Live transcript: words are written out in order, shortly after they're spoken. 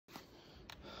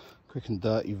Quick and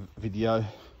dirty video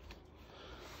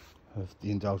of the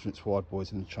indulgence wide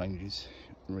boys and the changes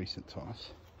in recent times.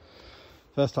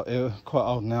 First up here, quite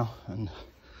old now, and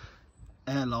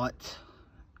Airlight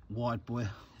wide boy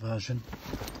version.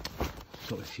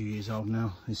 Got a few years old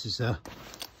now. This is the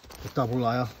double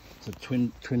layer, it's a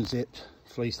twin zipped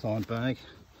fleece lined bag.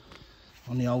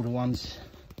 On the older ones,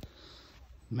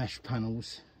 mesh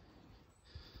panels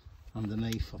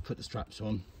underneath. I've put the straps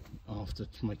on after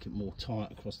to make it more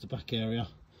tight across the back area.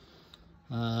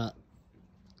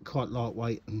 Quite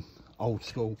lightweight and old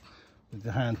school with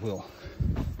the hand wheel.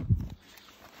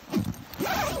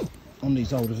 On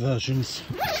these older versions,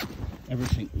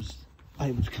 everything was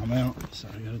able to come out, so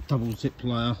you had a double zip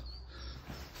layer,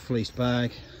 fleece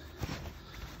bag,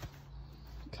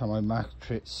 camo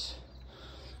mattress,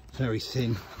 very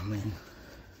thin. I mean,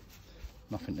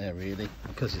 nothing there really,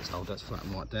 because it's old. That's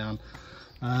flattened right down,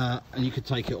 and you could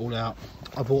take it all out.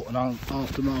 I bought an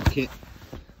aftermarket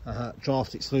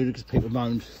draft excluder because people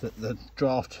moaned that the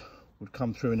draft would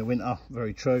come through in the winter.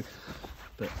 Very true,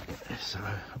 but so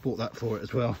I bought that for it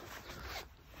as well.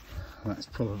 That's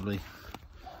probably,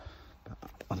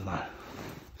 I don't know,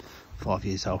 5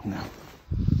 years old now,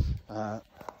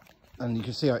 and you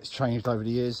can see how it's changed over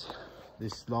the years.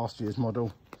 This last year's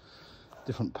model,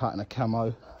 different pattern of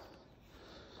camo.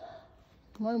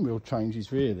 No real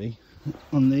changes really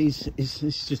on these. This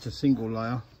is just a single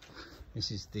layer. This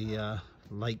is the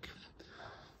lake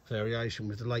variation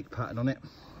with the lake pattern on it.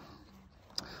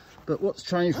 But what's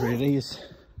changed really is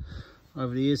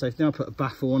over the years they've now put a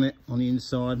baffle on it on the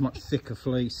inside, much thicker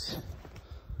fleece,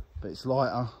 but it's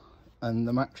lighter, and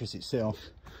the mattress itself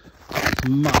is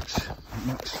much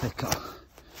thicker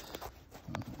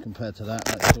compared to that.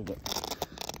 That's still got,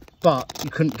 but you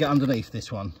couldn't get underneath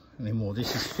this one anymore.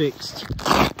 This is fixed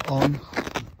on,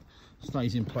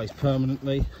 stays in place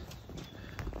permanently.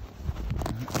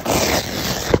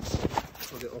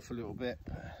 Put it off a little bit,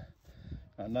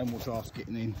 no more drafts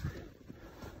getting in.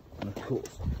 And of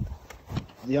course,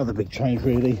 the other big change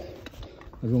really,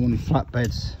 everyone wanted flat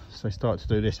beds, so they started to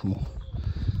do this more,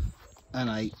 and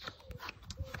a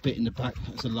bit in the back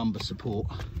as a lumbar support.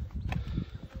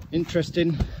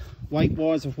 Interesting weight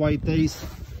wise, I've weighed these.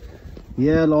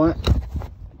 Yeah, like,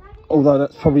 although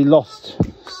that's probably lost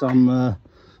some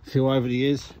feel over the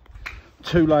years.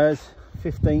 2 layers,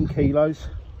 15 kilos.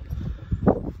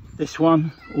 This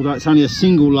one, although it's only a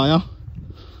single layer,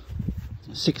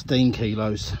 16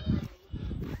 kilos.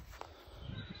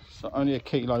 So only a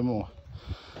kilo more.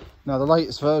 Now the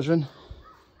latest version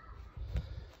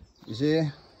is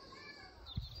here.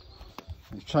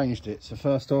 We've changed it. So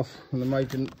first off, one of the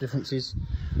major differences,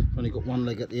 only got one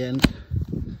leg at the end.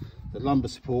 The lumbar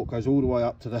support goes all the way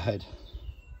up to the head.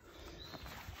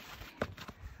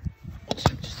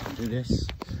 So just gonna do this.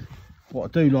 What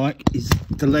I do like is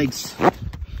the legs,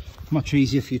 much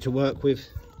easier for you to work with.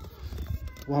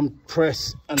 One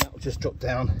press and that will just drop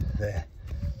down there.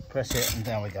 Press it and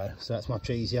down we go. So that's much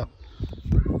easier.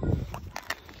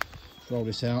 Roll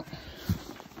this out.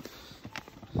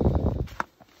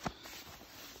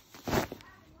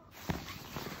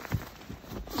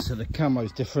 So the camo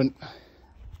is different,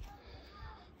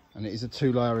 and it is a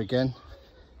 2 layer again.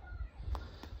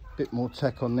 Bit more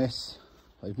tech on this.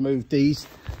 They've moved these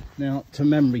now to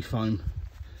memory foam.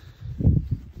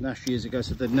 Nash years ago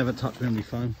said they'd never touch memory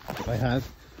foam, but they have.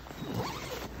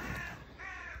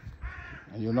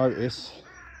 And you'll notice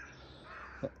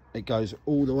that it goes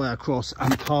all the way across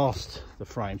and past the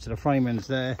frame. So the frame ends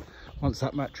there. Once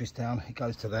that mattress down, it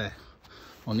goes to there.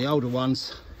 On the older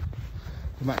ones,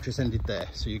 the mattress ended there,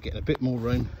 so you get a bit more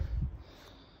room.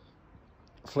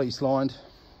 Fleece lined.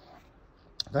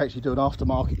 They actually do an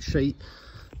aftermarket sheet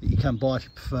that you can buy if you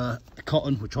prefer a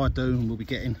cotton, which I do and will be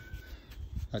getting.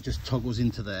 That just toggles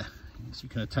into there, so you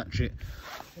can attach it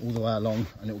all the way along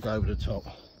and it will go over the top.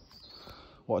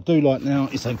 What I do like now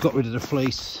is they've got rid of the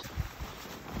fleece,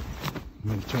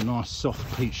 moved to a nice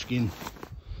soft peach skin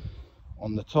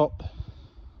on the top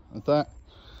of that.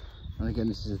 And again,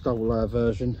 this is a double layer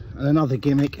version. And another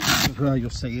gimmick, you'll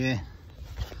see here,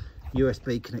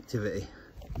 USB connectivity.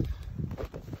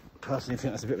 Personally, I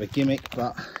think that's a bit of a gimmick,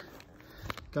 but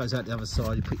it goes out the other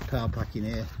side. You put your power pack in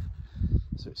here,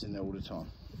 so it's in there all the time.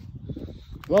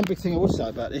 One big thing I would say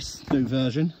about this new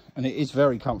version, and it is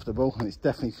very comfortable, and it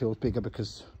definitely feels bigger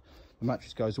because the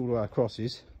mattress goes all the way across,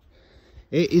 is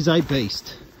it is a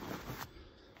beast.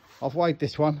 I've weighed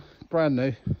this one, brand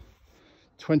new,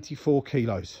 24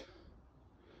 kilos.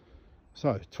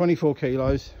 So 24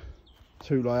 kilos,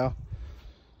 2 layer,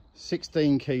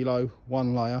 16 kilo,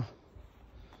 1 layer,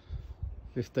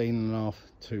 15 and a half,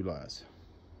 2 layers.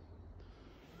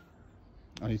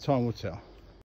 Only time will tell.